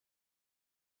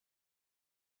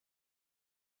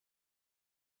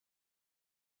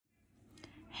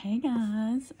Hey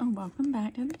guys, welcome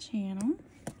back to the channel.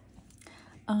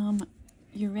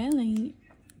 Yureli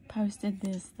posted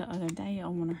this the other day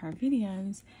on one of her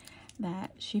videos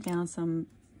that she found some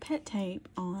pet tape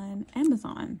on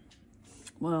Amazon.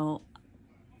 Well,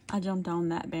 I jumped on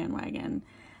that bandwagon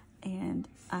and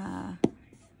I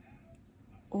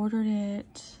ordered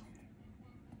it,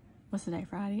 what's the day,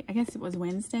 Friday? I guess it was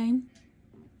Wednesday,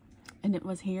 and it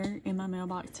was here in my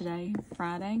mailbox today,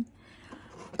 Friday.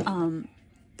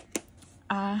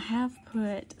 I have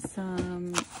put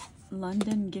some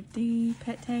London Gifty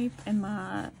pet tape in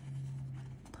my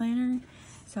planner,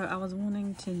 so I was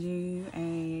wanting to do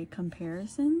a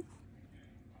comparison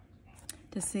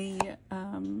to see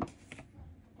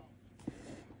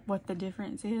what the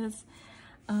difference is.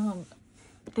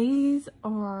 These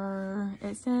are,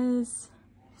 it says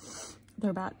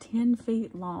they're about 10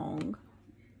 feet long,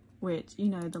 which, you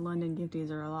know, the London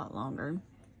Gifties are a lot longer.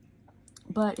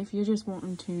 But if you're just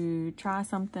wanting to try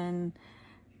something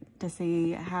to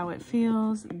see how it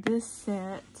feels, this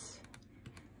set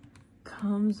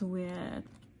comes with,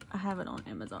 I have it on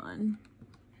Amazon,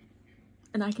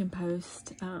 and I can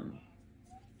post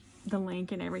the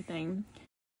link and everything.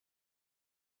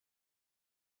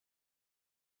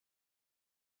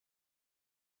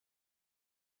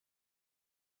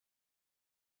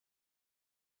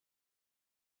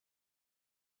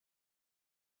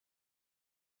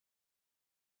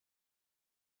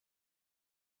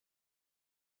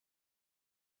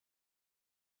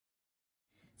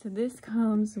 So this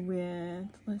comes with,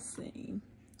 let's see,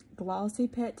 glossy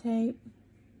pet tape,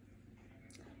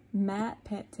 matte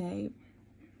pet tape,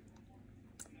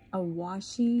 a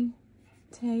washi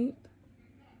tape,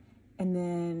 and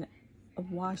then a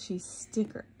washi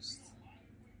stickers.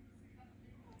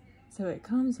 So it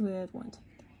comes with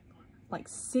like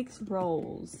 6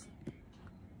 rolls.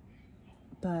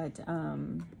 But,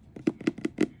 well,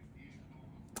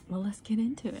 let's get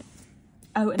into it.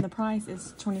 Oh, and the price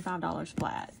is $25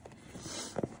 flat.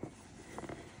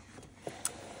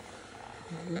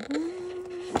 Look.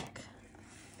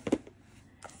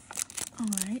 All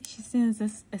right, she says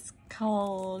this is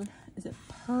called, is it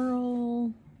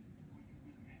Pearl?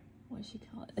 What does she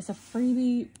call it? It's a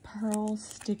freebie Pearl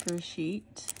sticker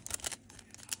sheet.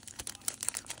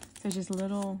 So just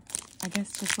little, I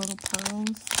guess just little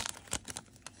pearls.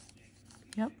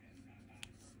 Yep.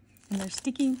 And they're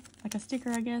sticky, like a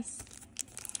sticker, I guess.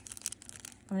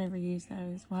 I've never used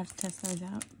those. We'll have to test those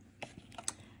out.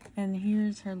 And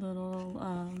here's her little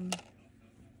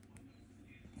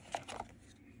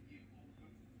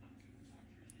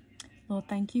little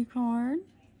thank you card.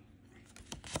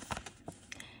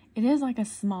 It is like a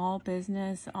small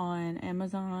business on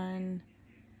Amazon.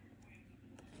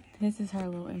 This is her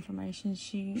little information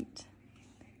sheet.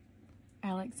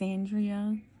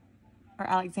 Alexandra,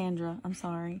 I'm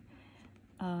sorry.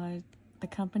 The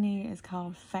company is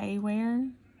called Fayware.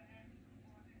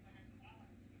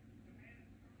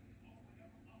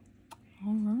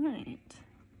 All right.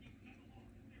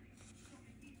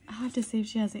 I'll have to see if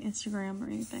she has an Instagram or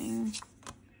anything.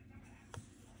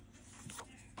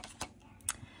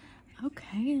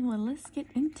 Okay, well, let's get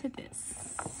into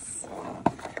this.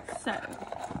 So,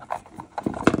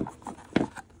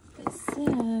 it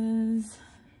says,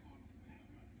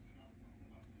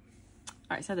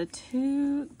 all right, so the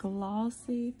 2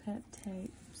 glossy pet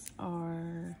tapes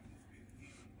are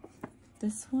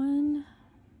this one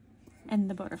and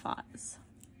the butterflies.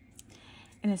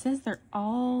 And it says they're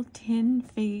all 10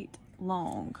 feet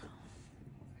long.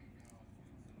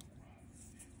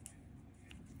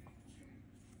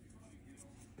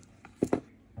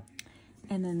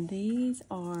 And then these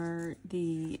are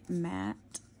the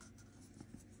matte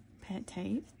pet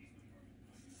tape.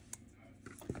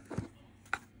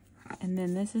 And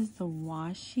then this is the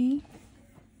washi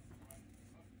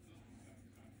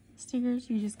stickers.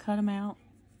 You just cut them out,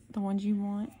 the ones you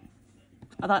want.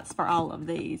 Oh, that's for all of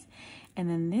these. And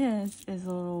then this is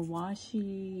a little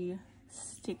washi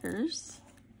stickers.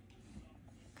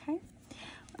 Okay.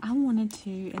 I wanted to,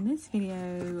 in this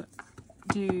video,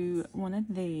 do one of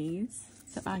these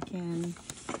so I can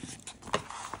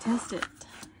test it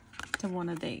to one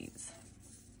of these.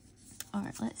 All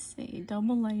right, let's see.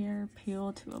 Double layer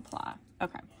peel to apply.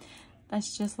 Okay.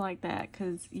 That's just like that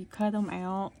because you cut them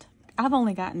out. I've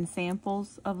only gotten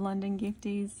samples of London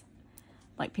Gifties.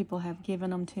 Like, people have given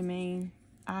them to me.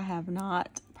 I have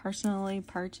not personally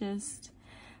purchased.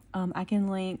 I can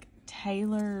link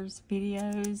Taylor's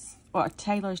videos, or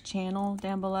Taylor's channel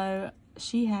down below.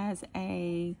 She has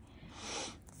a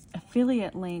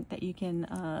affiliate link that you can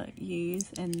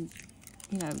use, and,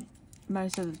 you know,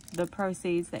 most of the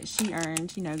proceeds that she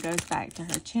earns, you know, goes back to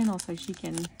her channel so she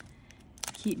can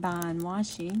keep buying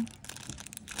washi.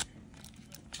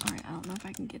 All right, I don't know if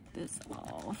I can get this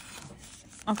off.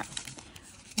 Okay,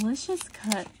 let's just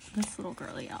cut this little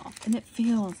girly off. And it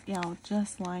feels, y'all,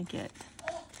 just like it.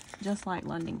 Just like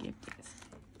London Gifties.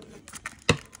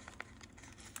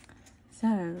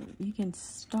 So, you can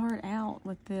start out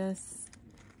with this,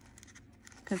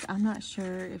 because I'm not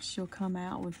sure if she'll come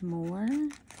out with more.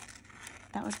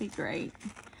 That would be great,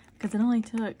 because it only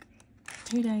took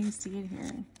 2 days to get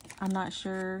here. I'm not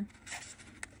sure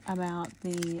about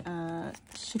the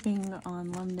shipping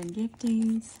on London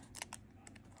Gifties.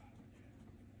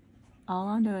 All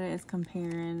I'm doing is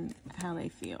comparing how they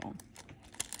feel.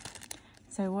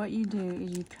 So what you do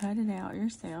is you cut it out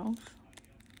yourself.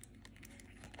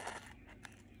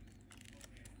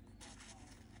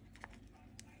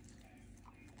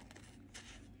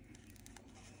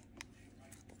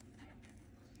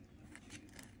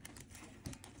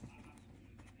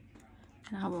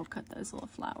 And I will cut those little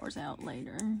flowers out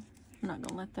later. I'm not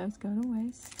gonna let those go to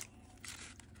waste.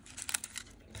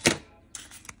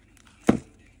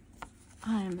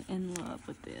 I am in love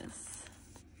with this.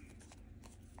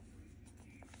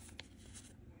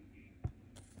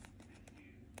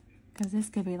 Because this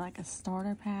could be like a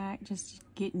starter pack, just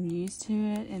getting used to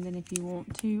it. And then if you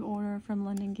want to order from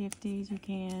London Gifties, you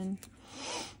can.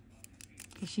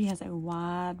 Because she has a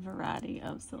wide variety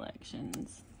of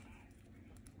selections.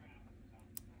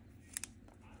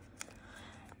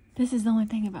 This is the only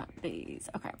thing about these.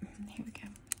 Okay, here we go.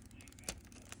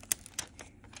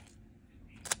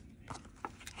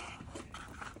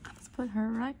 Let's put her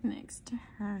right next to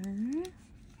her.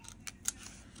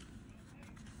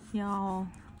 Y'all,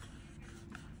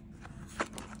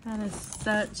 that is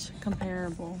such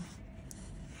comparable.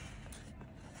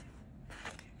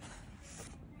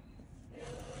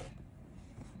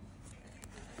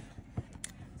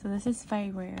 So this is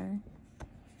Fayware,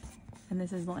 and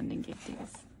this is London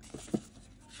Gifties.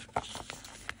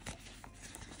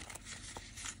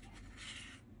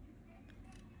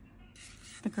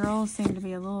 The girls seem to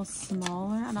be a little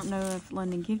smaller. I don't know if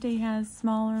London Gifty has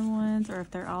smaller ones or if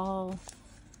they're all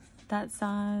that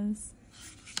size.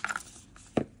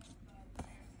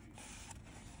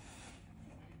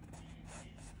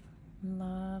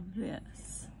 Love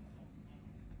this.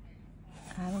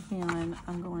 I have a feeling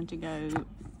I'm going to go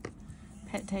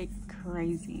pet tape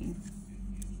crazy.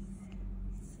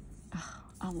 Oh,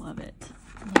 I love it.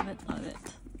 Love it, love it.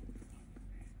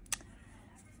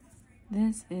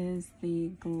 This is the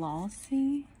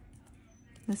glossy.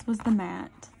 This was the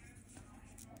matte.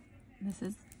 This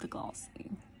is the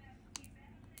glossy.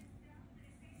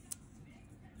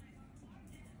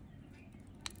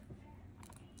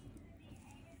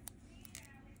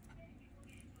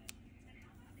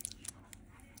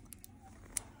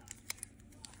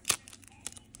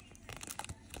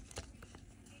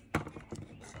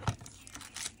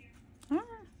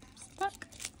 Stuck.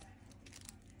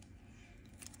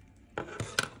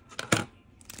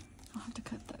 I'll have to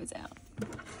cut those out.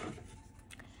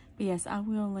 But yes, I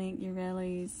will link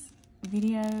Yureli's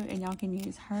video, and y'all can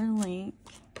use her link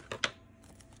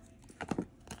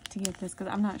to get this, because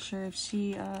I'm not sure if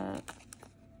she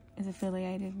is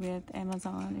affiliated with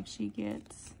Amazon, if she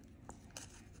gets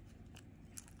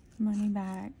money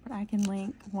back, but I can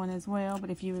link one as well. But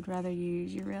if you would rather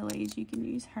use Yureli's, you can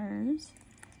use hers.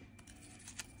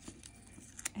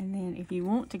 And then if you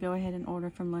want to go ahead and order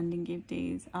from London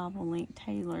Gifties, I will link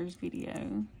Taylor's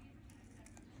video,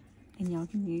 and y'all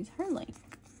can use her link.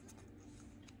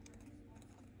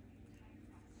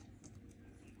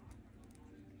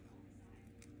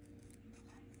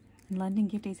 London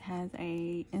Gifties has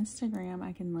a Instagram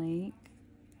I can link.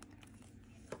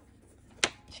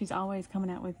 She's always coming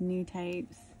out with new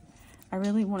tapes. I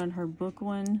really wanted her book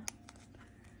one,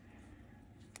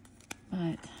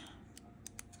 but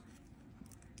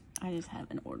I just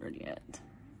haven't ordered yet.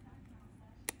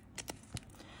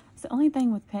 It's the only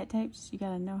thing with pet tapes, you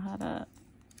gotta know how to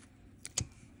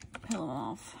peel them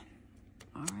off.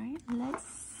 All right, let's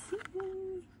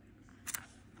see.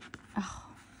 Oh,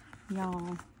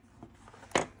 y'all,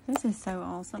 this is so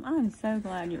awesome. I'm so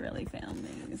glad you really found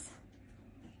these.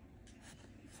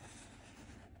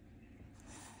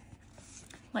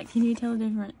 Like, can you tell the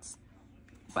difference?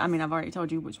 I mean, I've already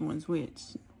told you which one's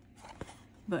which,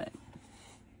 but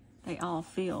they all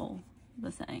feel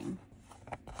the same.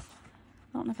 I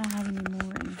don't know if I have any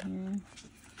more in here.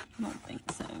 I don't think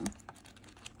so.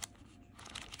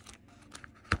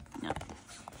 No.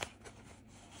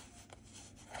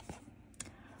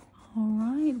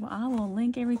 Alright, well, I will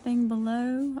link everything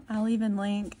below. I'll even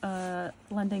link London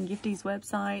Gifties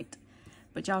website,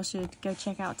 but y'all should go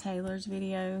check out Taylor's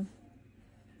video.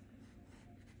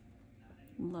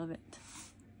 Love it.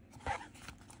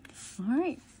 All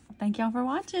right. Thank y'all for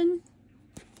watching.